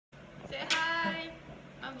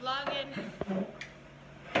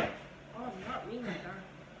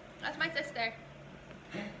my sister.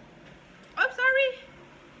 I'm sorry.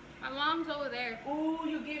 My mom's over there. Ooh,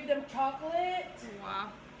 you gave them chocolate?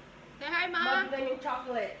 Wow. Say hi, Mom. Mom, give them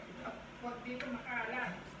chocolate.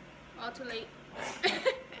 All too late.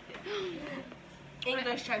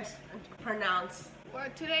 English pronounce. Well,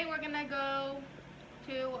 today we're gonna go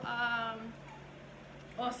to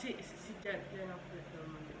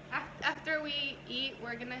after we eat,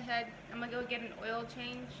 we're gonna head. I'm gonna go get an oil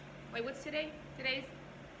change. Wait, what's today? Today's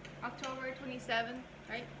October 27th,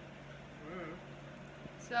 right?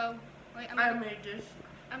 So, wait, I'm gonna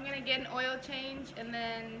get an oil change and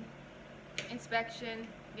then inspection.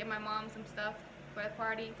 Get my mom some stuff for the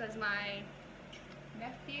party because my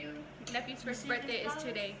nephew's first birthday is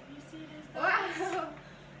today. You see this? Wow.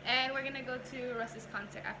 And we're gonna go to Russ's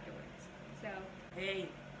concert afterwards. So. Hey.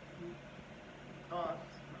 Oh.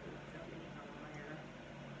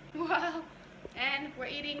 Wow. And we're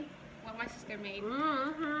eating what my sister made.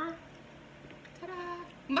 Mm-hmm. Ta-da!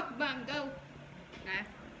 Mukbang, go! Nah.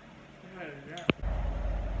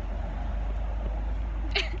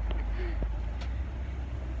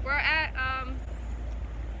 We're at,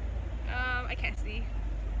 I can't see.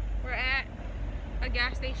 We're at a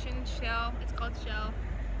gas station, Shell. It's called Shell.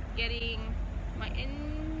 Getting my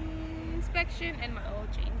inspection and my oil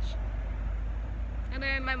change. And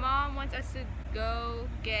then my mom wants us to go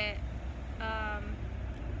get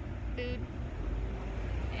food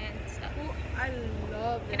and stuff. Ooh, I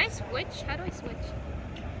love it. Can I switch? How do I switch?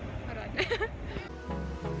 How do I?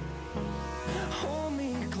 Hold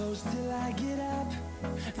me close till I get up.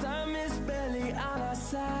 Time is barely on our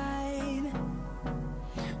side.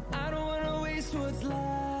 I don't wanna waste what's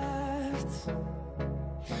left.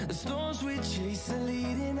 The storms we chase are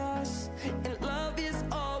leading us, and love is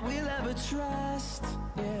all we'll ever trust.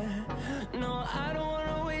 Yeah, no, I don't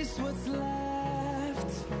wanna waste what's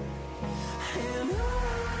left. And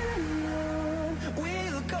on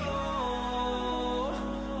we'll go,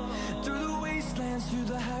 through the wastelands, through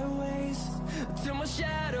the highways, till my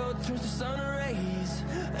shadow turns to sun rays.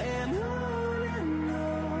 And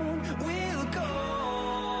on we'll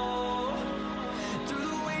go, through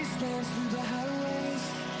the wastelands, through the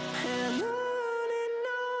highways, and on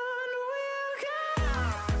we'll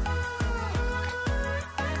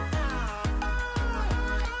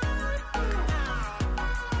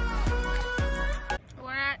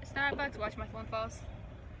We're at Starbucks. Watch my phone falls.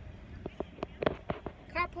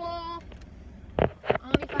 Carpool.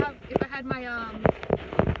 Only if I had my if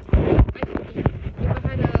I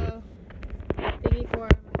had a thingy for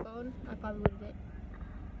my phone, I probably would have did.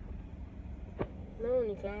 No,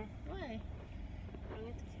 Nika. Why?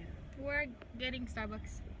 We're getting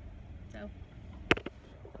Starbucks. So.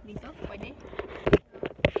 Dito, pwede.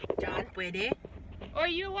 John, puede. Or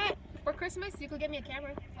you know what? For Christmas, you could get me a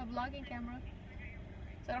camera, a vlogging camera,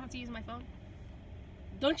 so I don't have to use my phone.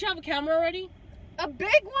 Don't you have a camera already? A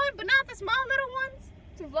big one, but not the small little ones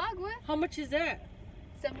to vlog with. How much is that?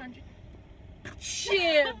 700.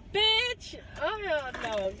 Shit, bitch. Oh, hell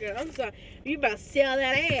no, girl. I'm sorry. You about to sell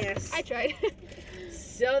that ass. I tried.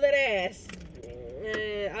 Sell that ass.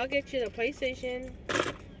 I'll get you the PlayStation.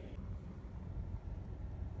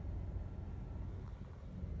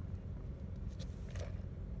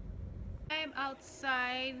 I'm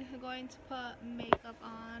outside going to put makeup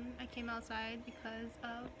on. I came outside because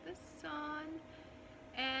of the sun.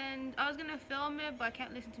 And I was gonna film it, but I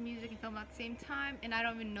can't listen to music and film at the same time. And I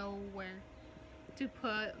don't even know where to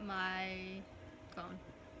put my phone.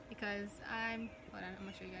 Because hold on, I'm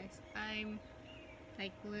gonna show you guys. I'm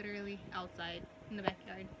like literally outside in the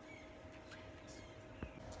backyard.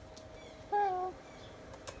 Oh.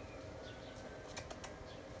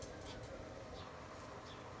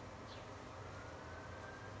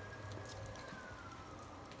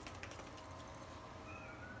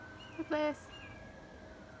 This.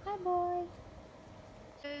 Hi, boy.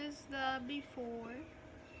 This is the before.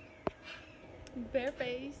 Bare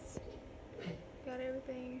face. Got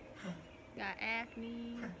everything. Got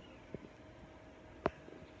acne.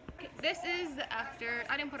 Okay, this is the after.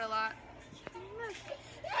 I didn't put a lot.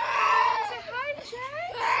 Say hi, Jax.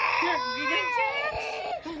 Hi,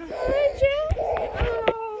 Jax.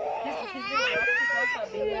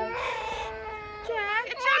 Jax,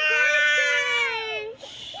 it's your birthday.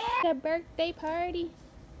 The birthday party.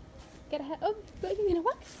 Gotta have. Oh, look, you're gonna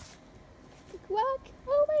walk. Walk.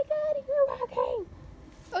 Oh my God, you're walking.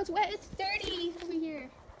 Oh, it's wet. It's dirty over here.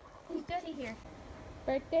 It's dirty here.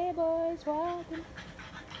 Birthday boys walking.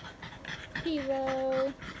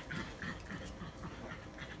 Hero.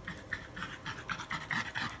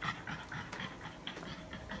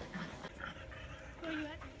 Where you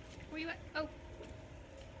at? Where you at? Oh.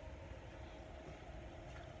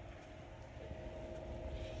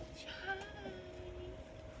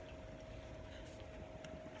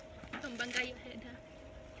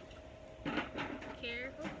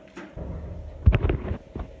 Careful.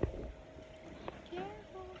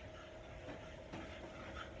 Careful.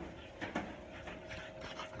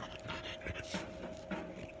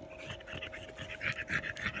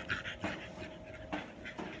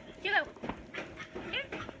 Get out. Here.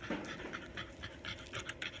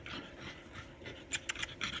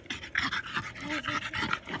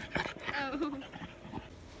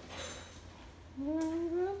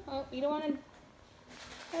 Oh, you don't want to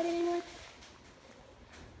fight anymore?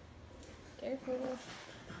 Careful.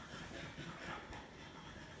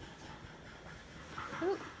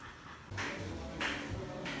 Ooh.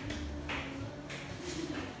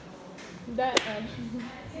 That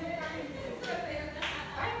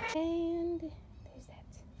and there's that.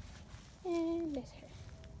 And there's her.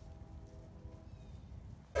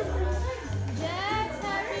 Jax,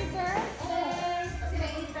 happy birthday!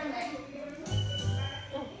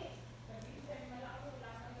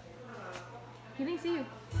 He didn't see you.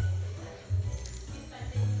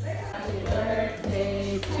 Happy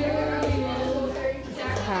birthday to you.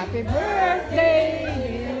 Happy birthday,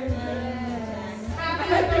 dear man.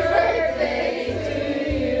 Happy birthday to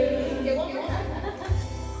you.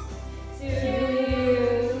 To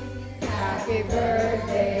you. Happy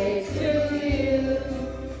birthday to you.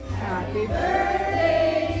 Happy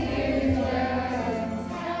birthday, dear man.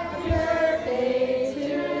 Happy birthday to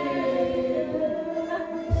you.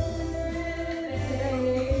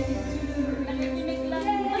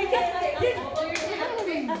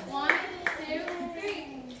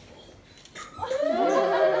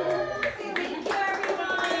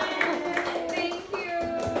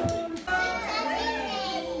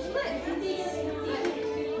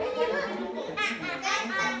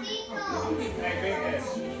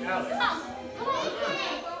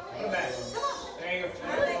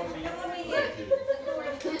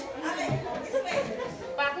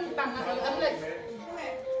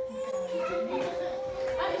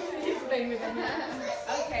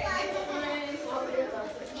 Okay.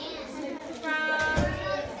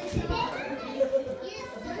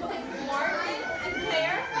 Martin and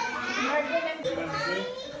Claire.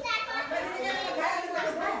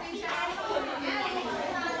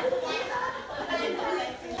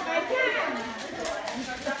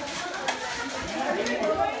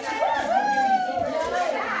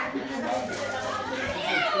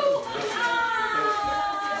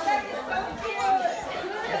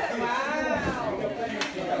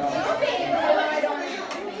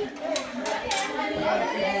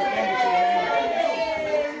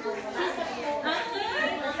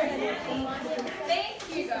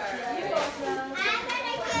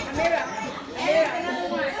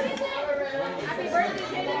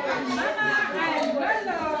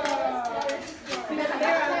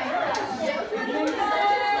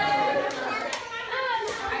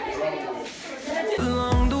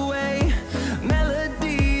 Along the way,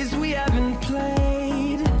 melodies we haven't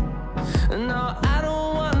played. No, I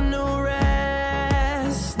don't want no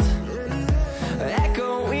rest.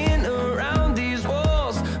 Echoing around these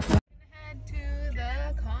walls. Head to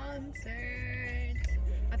the concert.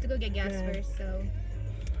 I have to go get gas first, so.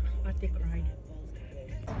 I think crying.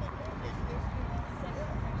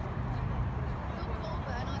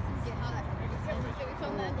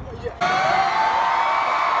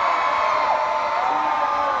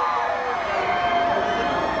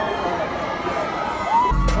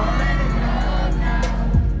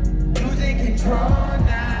 Losing control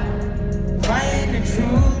now. Fighting the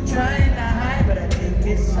truth, trying to hide, but I think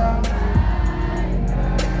it's all right.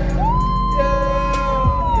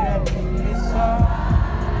 Yeah, I think it's all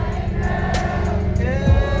right.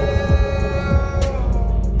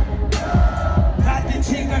 Got the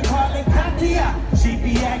chica calling Katia. She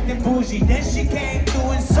be acting bougie, then she came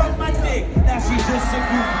through and sucked my dick. Now she's just a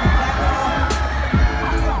groupie.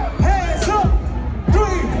 Hands up, 3,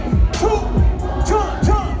 2, jump,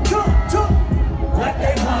 jump, jump, jump. What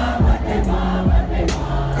they want, what they want, what they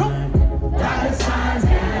want. Dollar signs,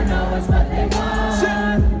 and I know it's what they want.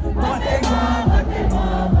 What they want, what they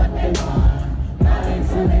want, what they want. Not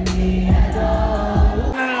including me at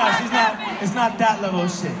all. No, she's not. It's not that level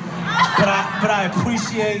of shit. But I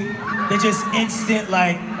appreciate they just instant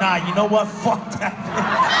like, nah, you know what? Fuck that.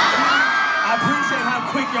 I appreciate how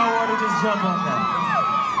quick y'all want to just jump on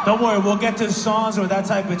that. Don't worry, we'll get to songs where that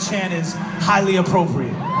type of chant is highly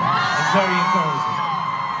appropriate and very encouraging.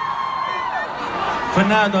 For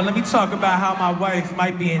now, though, let me talk about how my wife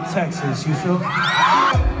might be in Texas, you feel?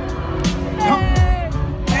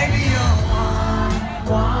 Maybe you're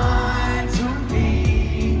one to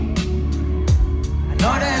me. I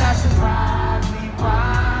know that I should probably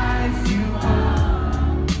wife you up.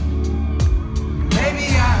 Maybe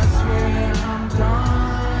I swear I'm done.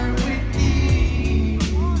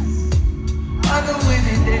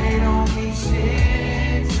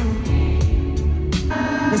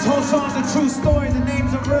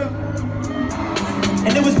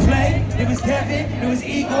 was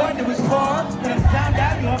Igor, and there was Paul. Then I found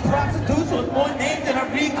out you're a prostitute, so it's more names than I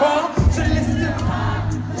recall. Should've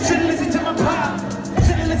listened to my pop.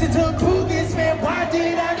 Should've listened to a Boogies, man. Why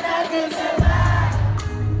did I not survive?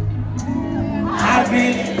 I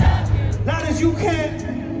really love you. Loud as you can.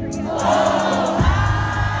 Oh,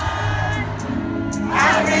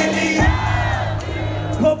 I really love you.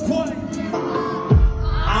 But boy,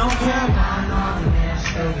 I don't care about all the men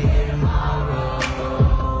still be here tomorrow.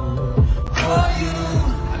 For you,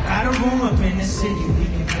 I got a room up in the city. We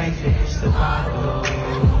can play fish the bottle.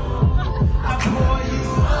 I pour you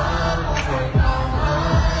up for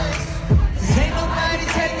once. 'Cause ain't nobody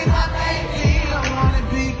taking my baby. I wanna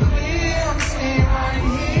be clear. I'm staying right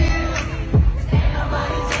here. Ain't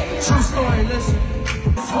nobody taking true story, listen.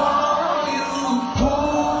 For you,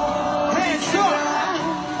 hands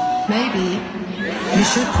up. Maybe you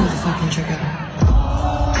should pull the fucking trigger.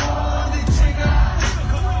 Pull the trigger.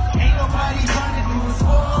 Ain't nobody gonna do it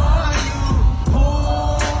for you.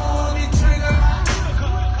 Pull the trigger.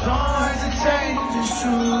 Don't hesitate, it's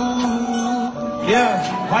true. Yeah,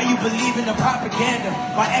 why you believe in the propaganda?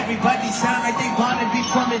 Why everybody sound like they wanna be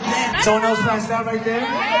from Atlanta? Someone else passed out right there?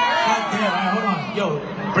 God damn, alright, hold on. Yo,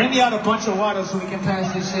 bring me out a bunch of water so we can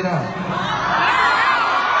pass this shit out.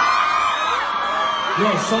 Yo,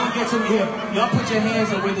 someone get to me here. Y'all put your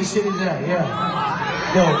hands up where the shit is at, yeah.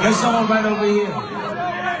 Yo, get someone right over here.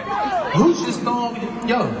 Who's just throwing me?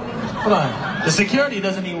 Yo, hold on. The security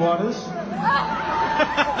doesn't need waters.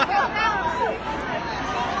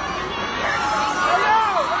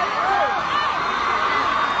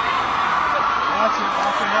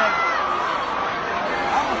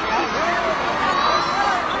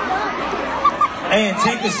 Hey, and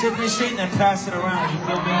take the sipping shit and pass it around, you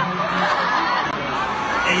feel me?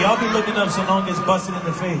 Hey, y'all be looking up so long as busted in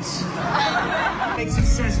the face. Make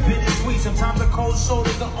success bittersweet. Sometimes a cold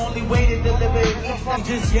shoulder's the only way to deliver it. He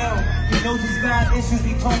just yell. He knows he's got issues.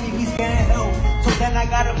 He told me he's getting help. So then I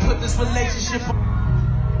gotta put this relationship on.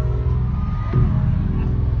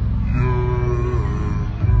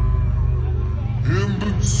 In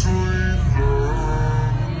between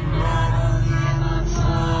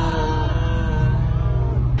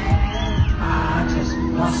I just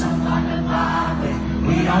want someone to vibe with.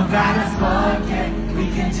 We don't gotta fuck it. We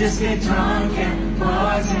can just get drunk and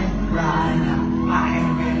buzzing right now. I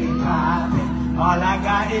ain't really popping. All I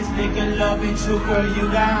got is liquor, love, and true, girl. You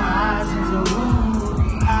got eyes and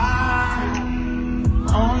ooh. I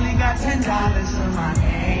only got $10 in my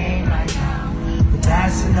name right now, but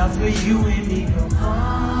that's enough for you and me. Go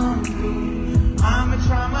come through. I'ma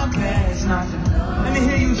try my best not to. Let me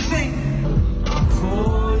hear you sing. I'm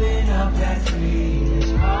pulling up at 3.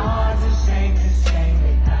 It's hard to say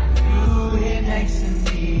without you here next to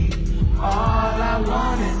me. All I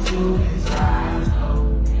wanna do is rise low,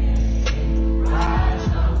 rise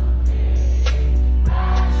low,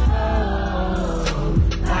 rise low,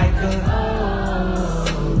 like a hole.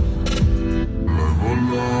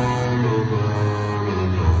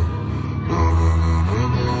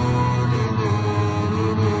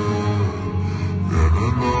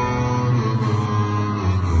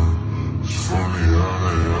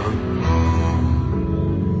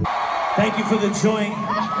 Thank you for the joint.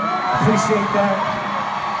 Appreciate that.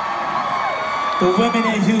 The women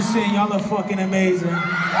in Houston, y'all are fucking amazing.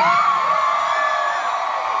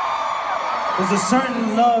 There's a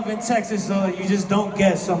certain love in Texas though that you just don't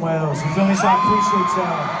get somewhere else. You feel me? So I appreciate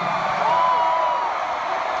y'all.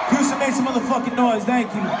 Houston, make some motherfucking noise.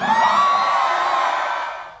 Thank you.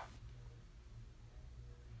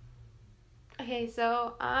 Okay,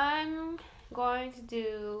 so I'm going to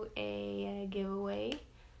do a giveaway.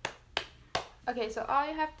 Okay, so all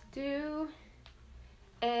you have to do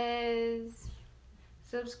is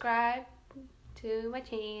subscribe to my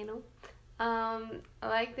channel,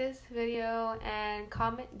 like this video, and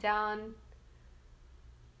comment down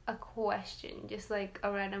a question, just like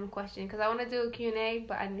a random question, because I want to do a Q&A,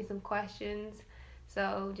 but I need some questions,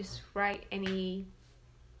 so just write any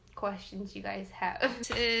questions you guys have.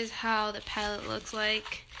 This is how the palette looks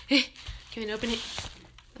like. Can we open it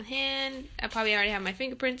with hand? I probably already have my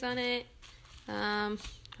fingerprints on it. How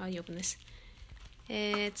do you open this?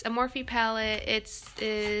 It's a Morphe palette. It's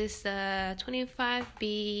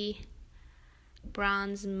 25B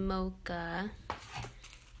bronze mocha,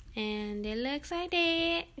 and it looks like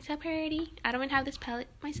that. It's so pretty. I don't even have this palette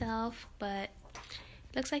myself, but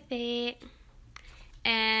it looks like that.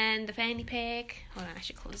 And the fanny pack, hold on, I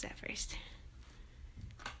should close that first.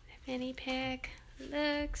 The fanny pack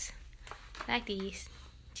looks like this.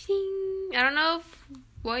 Ding. I don't know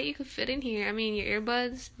what you could fit in here. I mean, your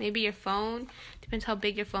earbuds, maybe your phone. Depends how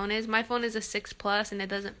big your phone is. My phone is a 6 Plus and it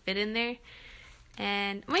doesn't fit in there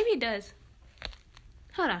And maybe it does.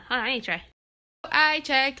 Hold on, I need to try. I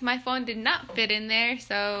checked, my phone did not fit in there,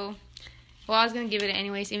 so well, I was gonna give it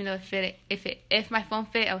anyways, even though it fit. If my phone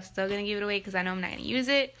fit, I was still gonna give it away because I know I'm not gonna use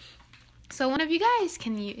it. So one of you guys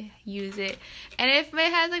can use it. And if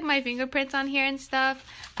it has like my fingerprints on here and stuff,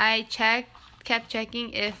 I kept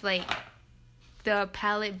checking if like the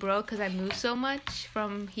palette broke because I moved so much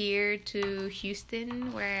from here to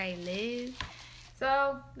Houston where I live.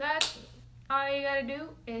 So that's all you gotta do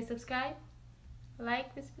is subscribe,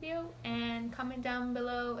 like this video, and comment down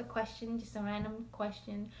below a question, just a random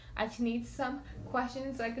question. I just need some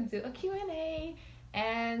questions so I could do a Q&A,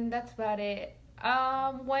 and that's about it.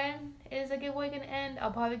 When is the giveaway gonna end?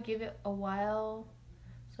 I'll probably give it a while,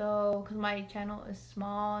 so because my channel is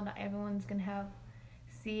small, not everyone's gonna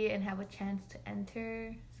see it and have a chance to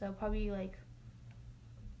enter, so probably like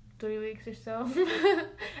 3 weeks or so.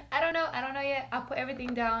 I don't know yet. I'll put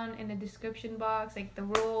everything down in the description box, like the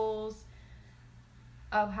rules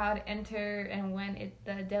of how to enter and when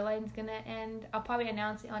the deadline's gonna end. I'll probably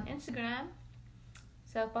announce it on Instagram,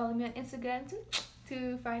 so follow me on Instagram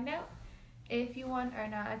to find out if you want or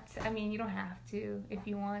not. I mean, you don't have to if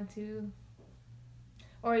you want to,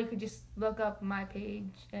 or you could just look up my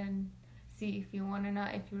page and see if you want or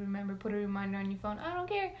not. If you remember, put a reminder on your phone. I don't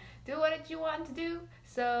care. Do what you want to do.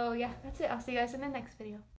 So yeah, that's it. I'll see you guys in the next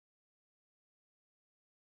video.